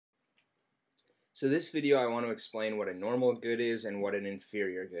So this video I want to explain what a normal good is and what an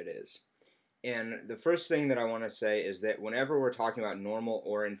inferior good is. And the first thing that I want to say is that whenever we're talking about normal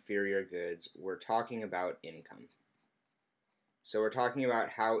or inferior goods, we're talking about income. So we're talking about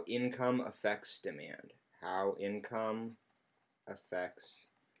how income affects demand. How income affects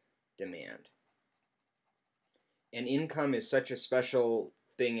demand. And income is such a special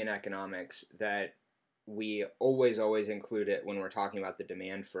thing in economics that we always include it when we're talking about the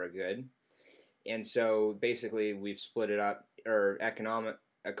demand for a good. And so basically we've split it up, or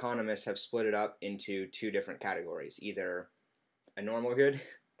economists have split it up into two different categories, either a normal good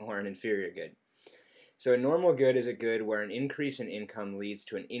or an inferior good. So a normal good is a good where an increase in income leads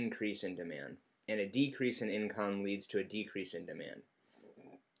to an increase in demand, and a decrease in income leads to a decrease in demand.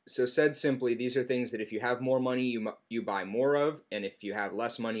 So said simply, these are things that if you have more money, you buy more of, and if you have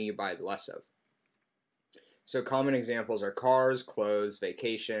less money, you buy less of. So common examples are cars, clothes,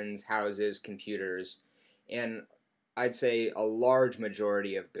 vacations, houses, computers, and I'd say a large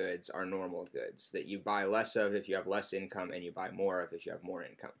majority of goods are normal goods that you buy less of if you have less income and you buy more of if you have more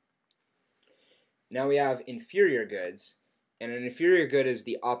income. Now we have inferior goods, and an inferior good is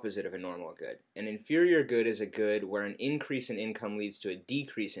the opposite of a normal good. An inferior good is a good where an increase in income leads to a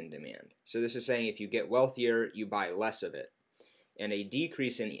decrease in demand. So this is saying if you get wealthier, you buy less of it. And a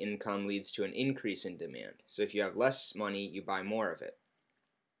decrease in income leads to an increase in demand. So if you have less money, you buy more of it.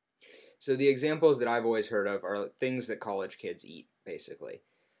 So the examples that I've always heard of are things that college kids eat, basically.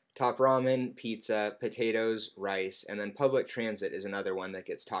 Top ramen, pizza, potatoes, rice, and then public transit is another one that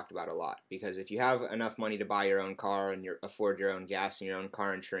gets talked about a lot. Because if you have enough money to buy your own car and afford your own gas and your own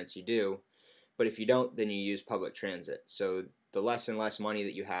car insurance, you do. But if you don't, then you use public transit. So the less and less money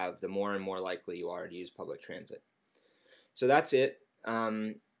that you have, the more and more likely you are to use public transit. So that's it.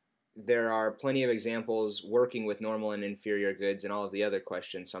 There are plenty of examples working with normal and inferior goods and all of the other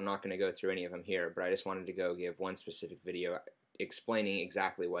questions, so I'm not going to go through any of them here, but I just wanted to give one specific video explaining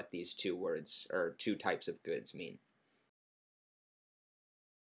exactly what these two words or two types of goods mean.